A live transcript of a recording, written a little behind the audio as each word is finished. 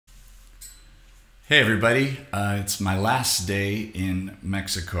Hey everybody, it's my last day in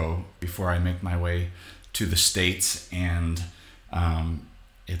Mexico before I make my way to the States, and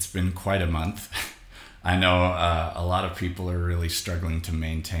it's been quite a month. I know a lot of people are really struggling to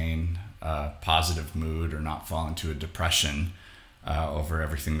maintain a positive mood or not fall into a depression over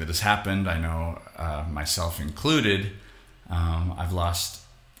everything that has happened. I know myself included. I've lost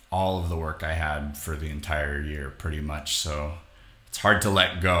all of the work I had for the entire year pretty much, so it's hard to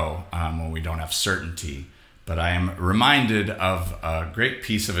let go when we don't have certainty. But I am reminded of a great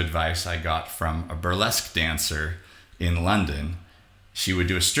piece of advice I got from a burlesque dancer in London. She would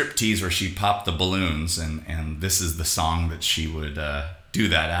do a striptease where she popped the balloons, and this is the song that she would do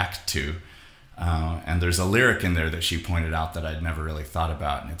that act to. And there's a lyric in there that she pointed out that I'd never really thought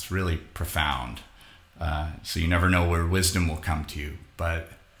about, and it's really profound. So you never know where wisdom will come to you, but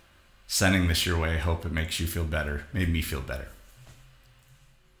sending this your way, hope it makes you feel better, made me feel better.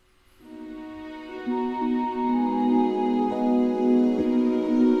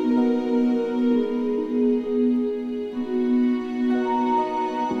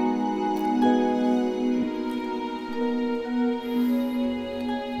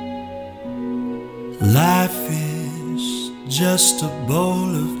 Life is just a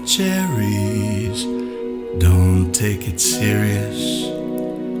bowl of cherries. Don't take it serious.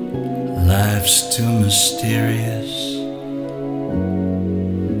 Life's too mysterious.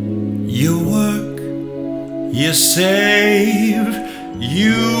 You work, you save,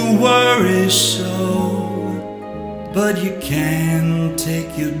 you worry so, but you can't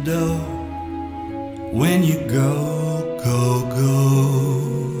take your dough when you go, go, go.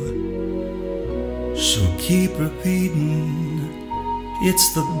 So keep repeating,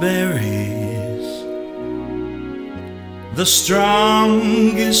 it's the berries. The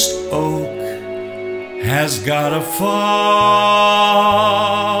strongest oak has gotta fall.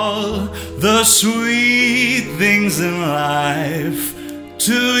 The sweet things in life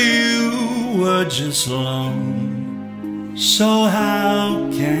to you were just loan. So how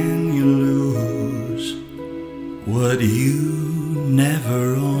can you lose what you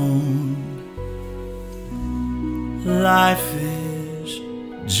never owned? Life is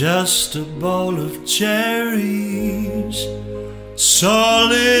just a bowl of cherries, so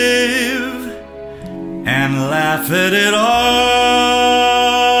live and laugh at it all.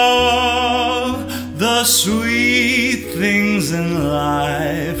 The sweet things in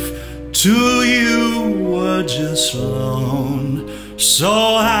life to you were just loan. So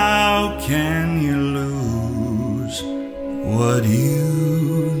how can you lose what you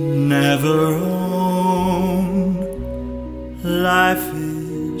never owned? Life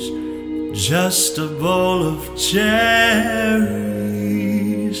is just a bowl of cherries,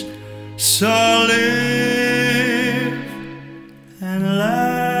 so